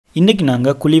இன்னைக்கு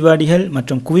நாங்கள் குழிவாடிகள்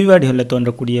மற்றும் குவிவாடிகளில்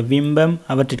தோன்றக்கூடிய விம்பம்,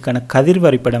 அவற்றிற்கான கதிர்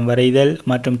வரைபடம் வரைதல்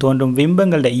மற்றும் தோன்றும்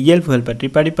விம்பங்களோட இயல்புகள் பற்றி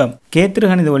படிப்போம்.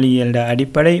 கேத்திர கணித ஒளியியலோட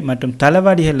அடிப்படை மற்றும்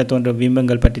தளவாடிகளில் தோன்றும்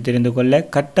விம்பங்கள் பற்றி தெரிந்து கொள்ள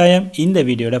கட்டாயம் இந்த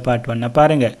வீடியோட பார்ட் 1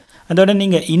 பாருங்க. அதோட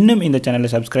நீங்கள் இன்னும் இந்த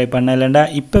சேனலை சப்ஸ்கிரைப் பண்ணலைண்டா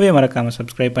இப்போவே மறக்காமல்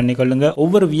சப்ஸ்கிரைப் பண்ணிக்கொள்ளுங்க.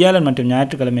 ஒவ்வொரு வியாழன் மற்றும்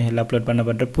ஞாயிற்றுக்கிழமைகள் அப்லோட்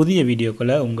பண்ணப்படுற புதிய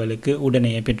வீடியோக்களை உங்களுக்கு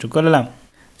உடனே பெற்றுக்கொள்ளலாம்.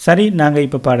 சரி, நாங்கள்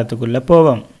இப்போ பாடத்துக்குள்ளே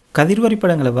போவோம். கதிர்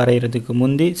வரைபடங்களை வரைகிறதுக்கு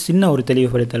முந்தி சின்ன ஒரு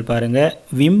தெளிவுபடுத்தல் பாருங்கள்.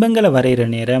 விம்பங்களை வரைகிற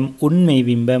நேரம் உண்மை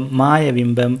விம்பம், மாய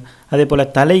விம்பம், அதே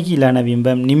போல் தலைகீழான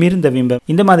விம்பம், நிமிர்ந்த விம்பம்,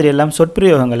 இந்த மாதிரி எல்லாம்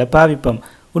சொற்பிரயோகங்களை பாவிப்போம்.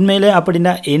 உண்மையிலே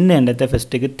அப்படின்னா என்னன்றதை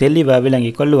ஃபஸ்ட்டுக்கு தெளிவாக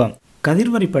விளங்கி கொள்ளுவோம்.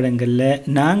 கதிர் வரைபடங்களில்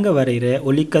நாங்கள் வரைகிற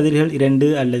ஒளிக்கதிர்கள்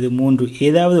 2 அல்லது 3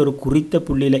 ஏதாவது ஒரு குறித்த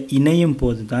புள்ளியில் இணையும்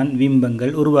போது தான்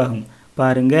விம்பங்கள் உருவாகும்.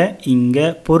 பாருங்க, இங்கே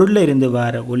பொருளில் இருந்து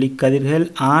வர ஒளிக்கதிர்கள்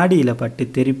ஆடியில் பட்டு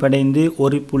தெரிப்படைந்து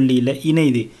ஒரு புள்ளியில்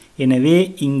இணைது. எனவே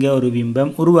இங்கே ஒரு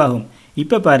விம்பம் உருவாகும்.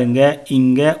 இப்போ பாருங்க,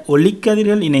 இங்கே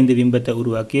ஒளிக்கதிர்கள் இணைந்து விம்பத்தை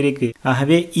உருவாக்கி இருக்கு.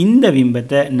 ஆகவே இந்த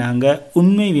விம்பத்தை நாங்கள்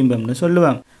உண்மை விம்பம்னு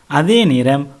சொல்லுவோம். அதே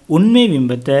நேரம் உண்மை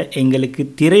விம்பத்தை எங்களுக்கு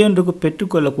திரையொன்றுக்கு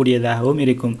பெற்றுக்கொள்ளக்கூடியதாகவும்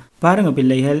இருக்கும். பாருங்க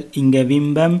பிள்ளைகள், இங்கே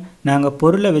விம்பம் நாங்கள்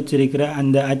பொருளை வச்சிருக்கிற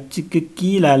அந்த அச்சுக்கு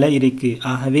கீழால் இருக்கு.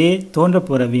 ஆகவே தோன்ற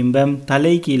போகிற விம்பம்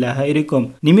தலை கீழாக இருக்கும்.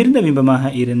 நிமிர்ந்த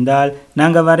விம்பமாக இருந்தால்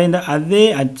நாங்கள் வரைந்த அதே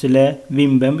அச்சில்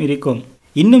விம்பம் இருக்கும்.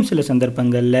 இன்னும் சில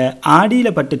சந்தர்ப்பங்களில்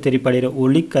ஆடியில் பட்டு தெரிப்படைகிற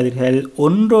ஒளிக்கதிர்கள்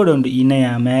ஒன்றோடொன்று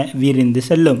இணையாமல் விரிந்து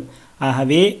செல்லும்.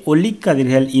 ஆகவே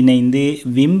ஒளிக்கதிர்கள் இணைந்து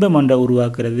விம்பம் ஒன்றை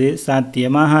உருவாக்குறது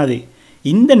சாத்தியமாகாது.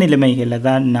 இந்த நிலைமைகளில்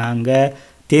தான் நாங்கள்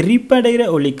தெரிப்படைகிற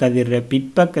ஒளிக்கதிர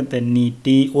பிற்பக்கத்தை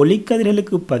நீட்டி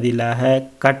ஒளிக்கதிர்களுக்கு பதிலாக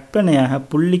கற்பனையாக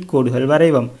புள்ளிக்கோடுகள்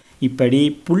வரைவோம். இப்படி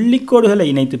புள்ளிக்கோடுகளை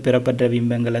இணைத்து பெறப்பட்ட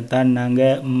விம்பங்களை தான்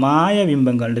நாங்கள் மாய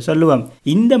விம்பங்கள்னு சொல்லுவோம்.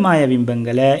 இந்த மாய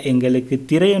விம்பங்களை எங்களுக்கு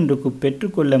திரையொன்றுக்கு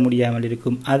பெற்றுக்கொள்ள முடியாமல்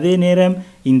இருக்கும். அதே நேரம்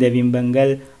இந்த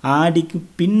விம்பங்கள் ஆடிக்கு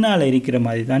பின்னால் இருக்கிற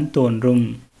மாதிரி தான் தோன்றும்.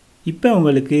 இப்போ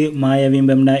உங்களுக்கு மாய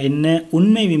விம்பம்னா என்ன,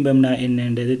 உண்மை விம்பம்னா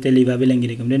என்னன்றது தெளிவாக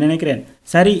விளங்கியிருக்கும்னு நினைக்கிறேன்.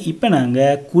 சரி, இப்போ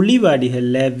நாங்கள்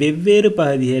குழிவாடிகளில் வெவ்வேறு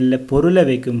பகுதிகளில் பொருளை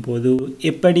வைக்கும் போது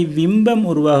எப்படி விம்பம்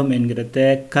உருவாகும் என்கிறத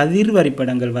கதிர்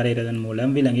வரைபடங்கள் வரைகிறதன்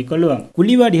மூலம் விளங்கி கொள்வோம்.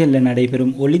 குழிவாடிகளில்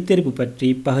நடைபெறும் ஒளித்தெரிப்பு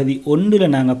பற்றி பகுதி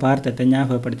 1 நாங்கள் பார்த்ததை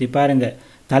ஞாபகப்படுத்தி பாருங்கள்.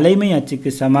 தலைமை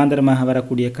அச்சுக்கு சமாந்தரமாக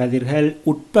வரக்கூடிய கதிர்கள்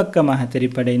உட்பக்கமாக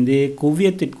தெரிப்படைந்து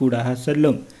குவியத்திற்கூடாக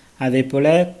செல்லும். அதே போல்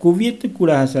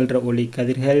குவியத்துக்கூடாக செல்கிற ஒளி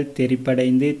கதிர்கள்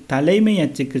தெரிப்படைந்து தலைமை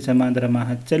அச்சுக்கு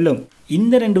சமாந்தரமாக செல்லும்.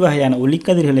 இந்த 2 வகையான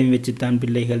ஒளிக்கதிர்களையும் வச்சுத்தான்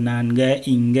பிள்ளைகள் நாங்கள்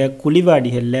இங்கே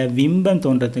குழிவாடிகளில் விம்பம்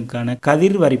தோன்றதுக்கான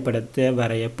கதிர் வரைபடத்தை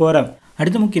வரைய போகிறோம்.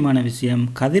 அடுத்த முக்கியமான விஷயம்,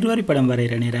 கதிர் வரைபடம்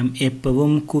வரைகிற நேரம்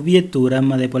எப்பவும் குவிய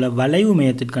தூரம் அதே போல் வளைவு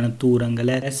மையத்திற்கான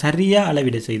தூரங்களை சரியாக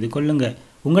அளவீடு செய்து கொள்ளுங்க.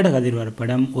 உங்களோட கதிர்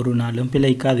வரைபடம் ஒரு நாளும்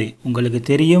பிழைக்காது. உங்களுக்கு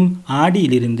தெரியும்,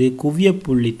 ஆடியிலிருந்து குவிய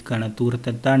புள்ளிக்கான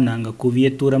தூரத்தை தான் நாங்கள் குவிய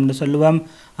தூரம்னு சொல்லுவோம்.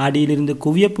 ஆடியிலிருந்து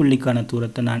குவிய புள்ளிக்கான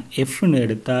தூரத்தை நான் எஃப்னு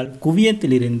எடுத்தால்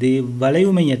குவியத்திலிருந்து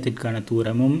வளைவு மையத்திற்கான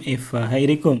தூரமும் எஃப் ஆக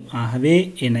இருக்கும். ஆகவே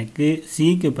எனக்கு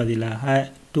சிக்கு பதிலாக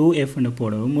 2Fன்னு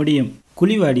போடவும் முடியும்.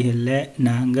 குழிவாடிகளில்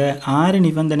நாங்கள் 6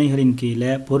 நிபந்தனைகளின்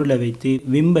கீழே பொருளை வைத்து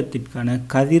விம்பத்திற்கான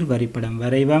கதிர் வரைபடம்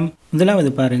வரைவோம்.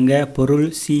 முதலாவது பாருங்க, பொருள்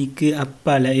சிக்கு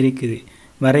அப்பால் இருக்குது.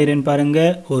 வரைகிறேன் பாருங்க.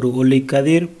 ஒரு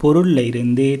ஒளிக்கதிர் பொருளில்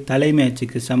இருந்து தலைமை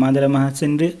அச்சுக்கு சமாந்தரமாக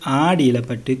சென்று ஆடியில்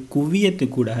பட்டு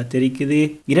குவியத்துக்கூடாக தெரிக்குது.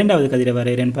 இரண்டாவது கதிரை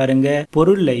வரைகிறேன் பாருங்க.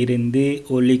 பொருளில் இருந்து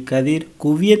ஒளிக்கதிர்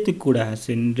குவியத்துக்கூடாக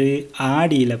சென்று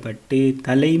ஆடியில் பட்டு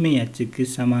தலைமை அச்சுக்கு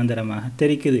சமாந்தரமாக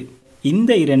தெரிக்குது.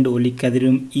 இந்த 2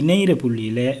 ஒளிக்கதிரும் இணைகிற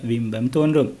புள்ளியில் விம்பம்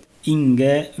தோன்றும்.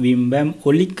 இங்கே விம்பம்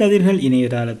ஒளிக்கதிர்கள்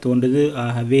இணையதால் தோன்றுது.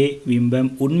 ஆகவே விம்பம்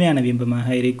உண்மையான விம்பமாக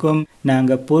இருக்கும்.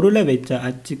 நாங்கள் பொருளை வச்ச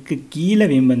அச்சுக்கு கீழே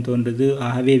விம்பம் தோன்றுது.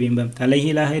 ஆகவே விம்பம்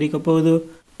தலைகீழாக இருக்க போகுது.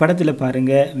 படத்தில்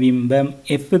பாருங்கள், விம்பம்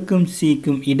எஃப்க்கும்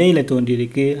சிக்கும் இடையில்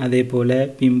தோன்றியிருக்கு. அதே போல்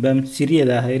விம்பம்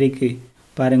சிறியதாக இருக்குது.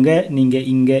 பாருங்கள், நீங்கள்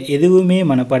இங்கே எதுவுமே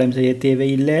மனப்பாடம் செய்ய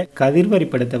தேவையில்லை. கதிர்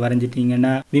வரைபடத்தை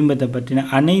வரைஞ்சிட்டிங்கன்னா விம்பத்தை பற்றின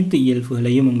அனைத்து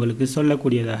இயல்புகளையும் உங்களுக்கு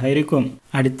சொல்லக்கூடியதாக இருக்கும்.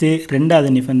 அடுத்து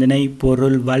 2வது நிபந்தனை,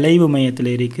 பொருள் வளைவு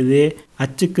மையத்தில் இருக்குது.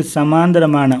 அச்சுக்கு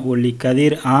சமாந்தரமான ஒளி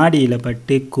கதிர் ஆடியில்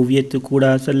பட்டு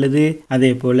குவியத்துக்கூடா செல்லுது.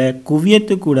 அதே போல்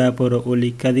குவியத்துக்கூடா போகிற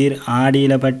ஒளி கதிர்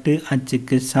ஆடியில் பட்டு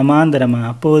அச்சுக்கு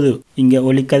சமாந்தரமாக போகுது. இங்கே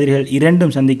ஒளிக்கதிர்கள்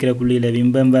 2ம் சந்திக்கிற புள்ளியில்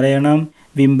விம்பம் வரையணும்.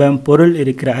 விம்பம் பொருள்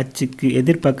இருக்கிற அச்சுக்கு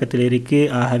எதிர்பக்கத்தில் இருக்கு.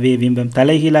 ஆகவே விம்பம்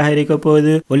தலைகீழாக இருக்க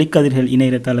போகுது. ஒளிக்கதிர்கள்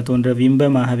இணையத்தால் தோன்ற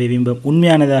விம்பம். ஆகவே விம்பம்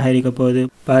உண்மையானதாக இருக்க போகுது.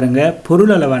 பாருங்க,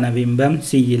 பொருள் அளவான விம்பம்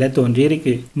சியில தோன்றி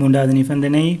இருக்கு. 3வது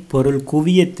நிபந்தனை, பொருள்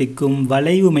குவியத்துக்கும்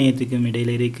வளைவு மையத்துக்கும்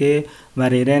இடையில் இருக்கு.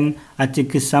 வரைகிறன்,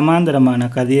 அச்சுக்கு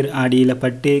சமாந்தரமான கதிர் ஆடியில்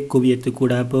பட்டு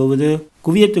குவியத்துக்கூடா போகுது.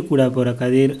 குவியத்துக்கூடா போகிற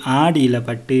கதிர் ஆடியில்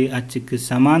பட்டு அச்சுக்கு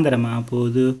சமாந்தரமாக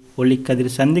போகுது.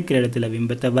 ஒளிக்கதிர் சந்திக்கிற இடத்துல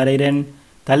விம்பத்தை வரைகிறன்.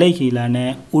 தலைகீழான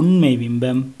உண்மை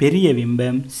பிம்பம் பெரிய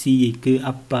பிம்பம் சிக்கு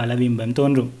அப்பால பிம்பம்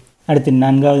தோன்றும். அடுத்து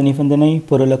 4வது நிபந்தனை,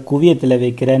 பொருளை குவியத்தில்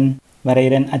வைக்கிறேன்,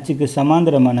 வரைகிறேன், அச்சுக்கு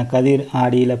சமாந்தரமான கதிர்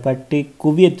ஆடியில் பட்டு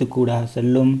குவியத்துக்கூடாக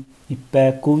செல்லும். இப்போ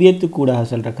குவியத்துக்கூடாக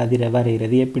சொல்கிற கதிரை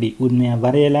வரைகிறது எப்படி? உண்மையாக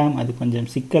வரையலாம், அது கொஞ்சம்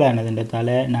சிக்கலானதுன்றதால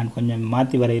நான் கொஞ்சம்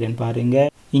மாற்றி வரைகிறேன்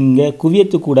பாருங்கள். இங்கே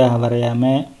குவியத்துக்கூடாக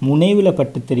வரையாமல் முனைவில்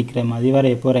பட்டு தெரிக்கிற மாதிரி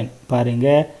வரைய போகிறேன்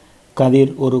பாருங்கள். கதிர்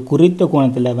ஒரு குறித்த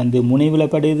கோணத்தில் வந்து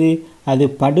முனைவில் படுது, அது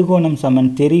படுகோணம் சமன்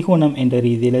தெரிகோணம் என்ற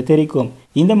ரீதியில் தெரிக்கும்.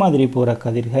 இந்த மாதிரி போகிற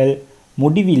கதிர்கள்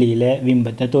முடிவிலியில்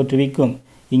பிம்பத்தை தோற்றுவிக்கும்.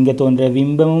 இங்கே தோன்ற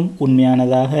பிம்பமும்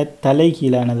உண்மையானதாக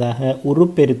தலைகீழானதாக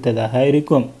உருப்பெருத்ததாக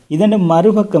இருக்கும். இதன்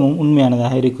மறுபக்கமும்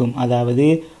உண்மையானதாக இருக்கும். அதாவது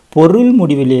பொருள்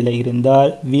முடிவிலியில்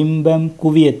இருந்தால் பிம்பம்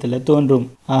குவியத்தில் தோன்றும்.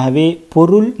 ஆகவே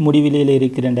பொருள் முடிவிலியில்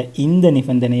இருக்கிற இந்த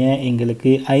நிபந்தனையை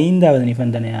எங்களுக்கு 5வது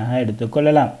நிபந்தனையாக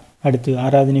எடுத்துக்கொள்ளலாம். அடுத்து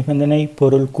 6வது நிபந்தனை,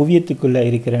 பொருள் குவியத்துக்குள்ளே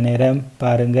இருக்கிற நேரம்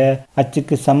பாருங்கள்,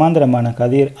 அச்சுக்கு சமாந்தரமான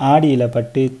கதிர் ஆடியில்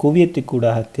பட்டு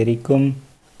குவியத்துக்கூடாக தெரிக்கும்.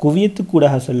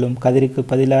 குவியத்துக்கூடாக செல்லும் கதிருக்கு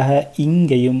பதிலாக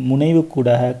இங்கேயும்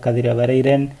முனைவுக்கூடாக கதிரை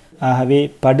வரைகிறேன். ஆகவே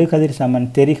படுகதிர் சமன்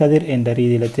தெரிகதிர் என்ற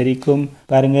ரீதியில் தெரிக்கும்.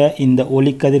 பாருங்கள், இந்த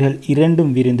ஒளிக்கதிர்கள்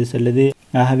இரண்டும் விரிந்து செல்லுது.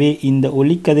 ஆகவே இந்த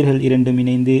ஒளிக்கதிர்கள் இரண்டும்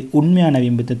இணைந்து உண்மையான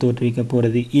பிம்பத்தை தோற்றுவிக்க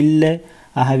போகிறது இல்லை.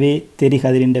 ஆகவே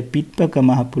தெரிகதிரின்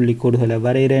பிற்பக்கமாக புள்ளிக்கோடுகளை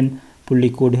வரைகிறேன்.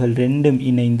 புள்ளிக்கோடுகள் ரெண்டும்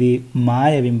இணைந்து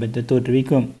மாய பிம்பத்தை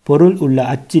தோற்றுவிக்கும். பொருள் உள்ள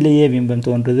அச்சிலேயே பிம்பம்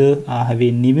தோன்றுது. ஆகவே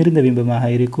நிமிர்ந்த பிம்பமாக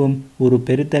இருக்கும். ஒரு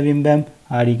பெருத்த பிம்பம்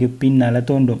ஆடிக்கு பின்னால்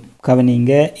தோன்றும்.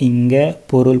 கவனிங்க, இங்கே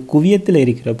பொருள் குவியத்தில்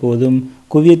இருக்கிற போதும்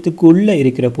குவியத்துக்குள்ளே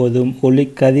இருக்கிற போதும்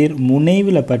ஒளிக்கதிர்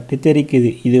முனைவில் பட்டு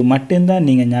தெரிக்குது. இது மட்டும்தான்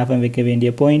நீங்கள் ஞாபகம் வைக்க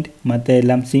வேண்டிய பாயிண்ட். மற்ற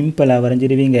எல்லாம் சிம்பிளாக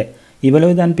வரைஞ்சிடுவீங்க.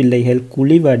 இவ்வளவுதான் பிள்ளைகள்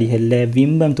குழிவாடிகளில்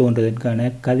பிம்பம்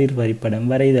தோன்றுவதற்கான கதிர் வரைபடம்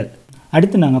வரைதல்.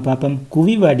 அடுத்து நாங்கள் பார்ப்போம்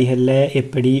குவிவாடிகளில்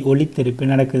எப்படி ஒளித்தெரிப்பு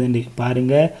நடக்குதுன்னு.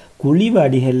 பாருங்கள்,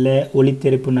 குழிவாடிகளில்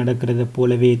ஒளித்தெரிப்பு நடக்கிறத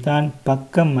போலவே தான்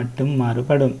பக்கம் மட்டும்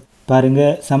மாறுபடும்.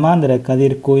 பாருங்கள், சமாந்தர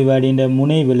கதிர் குவிவாடின்ற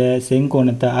முனைவில்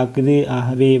செங்கோணத்தை ஆக்குது.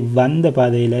 ஆகவே வந்த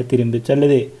பாதையில் திரும்பி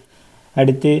செல்லுது.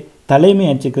 அடுத்து தலைமை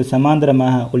அச்சுக்கு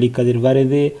சமாந்தரமாக ஒளிக்கதிர்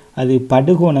வருது. அது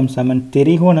படுகோணம் சமன்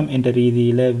தெரிகோணம் என்ற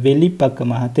ரீதியில்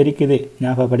வெளிப்பக்கமாக தெரிக்குது.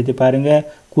 ஞாபகப்படுத்தி பாருங்கள்,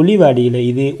 குழிவாடியில்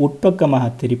இது உட்பக்கமாக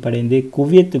தெரிப்படைந்து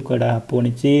குவியத்துக்கூடாக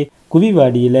போணுச்சு.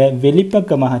 குவிவாடியில்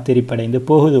வெளிப்பக்கமாக தெரிப்படைந்து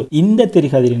போகுது. இந்த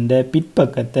தெரிகதிரின்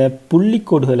பிற்பக்கத்தை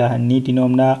புள்ளிக்கோடுகளாக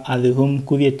நீட்டினோம்னா அதுவும்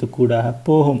குவியத்துக்கூடாக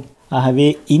போகும். ஆகவே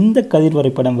இந்த கதிர்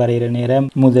வரைபடம் வரைகிற நேரம்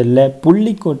முதல்ல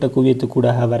புள்ளிக்கோட்டை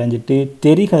குவியத்துக்கூடாக வரைஞ்சிட்டு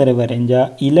தெரிகதிரை வரைஞ்சா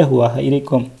இலகுவாக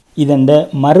இருக்கும். இதன்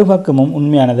மறுபக்கமும்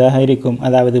உண்மையானதாக இருக்கும்.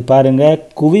 அதாவது பாருங்க,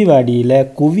 குவிவாடியில்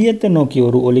குவியத்தை நோக்கி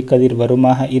ஒரு ஒளிக்கதிர்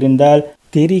வருமாக இருந்தால்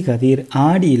தெரிகதிர்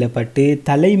ஆடியில் பட்டு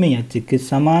தலைமை அச்சுக்கு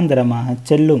சமாந்தரமாக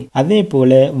செல்லும். அதே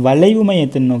போல வளைவு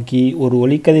மையத்தை நோக்கி ஒரு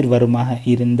ஒளிக்கதிர் வருமாக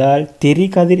இருந்தால்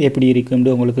தெரிகதிர் எப்படி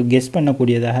இருக்கும்னு உங்களுக்கு கெஸ்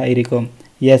பண்ணக்கூடியதாக இருக்கும்.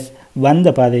 எஸ், வந்த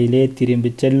பாதையிலே திரும்பி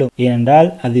செல்லும். ஏனென்றால்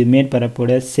அது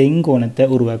மேற்பரப்போட செங்கோணத்தை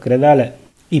உருவாக்குறதால.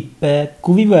 இப்போ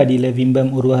குவிவாடியில்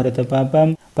பிம்பம் உருவாகிறத பார்ப்போம்.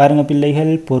 பாருங்கள்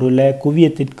பிள்ளைகள், பொருளை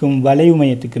குவியத்திற்கும் வளைவு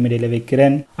மையத்துக்கும் இடையில்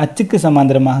வைக்கிறேன். அச்சுக்கு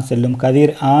சமாந்தரமாக செல்லும்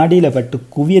கதிர் ஆடியில் பட்டு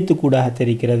குவியத்துக்கூடாக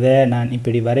தெரிக்கிறத நான்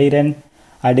இப்படி வரைகிறேன்.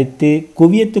 அடுத்து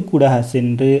குவியத்துக்கூடாக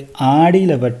சென்று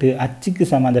ஆடியில் பட்டு அச்சுக்கு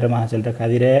சமாந்தரமாக செல்கிற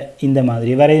கதிரை இந்த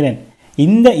மாதிரி வரைகிறேன்.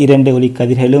 இந்த 2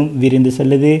 ஒளிக்கதிர்களும் விரிந்து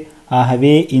செல்லுது.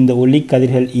 ஆகவே இந்த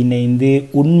ஒளிக்கதிர்கள் இணைந்து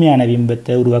உண்மையான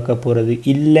பிம்பத்தை உருவாக்க போகிறது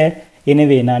இல்லை.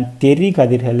 எனவே நான்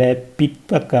தெரிகதிர்களை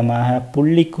பிற்பக்கமாக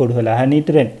புள்ளிக்கோடுகளாக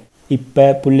நீட்டுறேன். இப்போ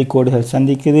புள்ளிக்கோடுகள்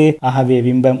சந்திக்குது. ஆகவே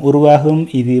பிம்பம் உருவாகும்.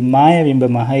 இது மாய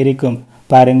பிம்பமாக இருக்கும்.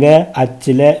 பாருங்க,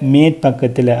 அச்சில்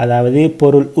மேற்பக்கத்தில் அதாவது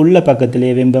பொருள் உள்ள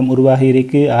பக்கத்திலே பிம்பம் உருவாகி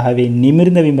இருக்கு. ஆகவே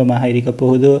நிமிர்ந்த பிம்பமாக இருக்க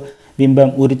போகுது.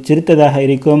 பிம்பம் ஒரு சிறுத்ததாக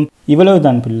இருக்கும்.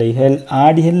 இவ்வளவுதான் பிள்ளைகள்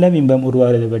ஆடிகளில் பிம்பம்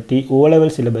உருவாகிறது பற்றி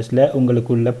ஓலெவல் சிலபஸில்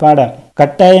உங்களுக்கு உள்ள பாடம்.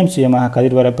 கட்டாயம் சுயமாக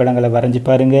கதிர் வரைபடங்களை வரைஞ்சி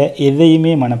பாருங்க.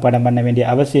 எதையுமே மனப்பாடம் பண்ண வேண்டிய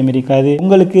அவசியம் இருக்காது.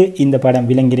 உங்களுக்கு இந்த பாடம்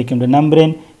விளங்கியிருக்கும்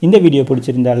நம்புகிறேன். இந்த வீடியோ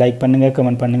பிடிச்சிருந்தா லைக் பண்ணுங்க,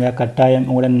 கமெண்ட் பண்ணுங்க. கட்டாயம்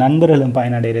உங்களோட நண்பர்களும்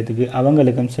பயனடைகிறதுக்கு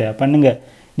அவங்களுக்கும் ஷேர் பண்ணுங்க.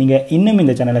 நீங்கள் இன்னும்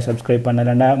இந்த சேனலை சப்ஸ்கிரைப்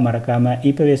பண்ணலைன்னா மறக்காமல்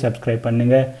இப்போவே சப்ஸ்கிரைப்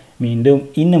பண்ணுங்க. மீண்டும்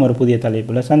இன்னும் ஒரு புதிய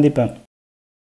தலைப்பில் சந்திப்பேன்.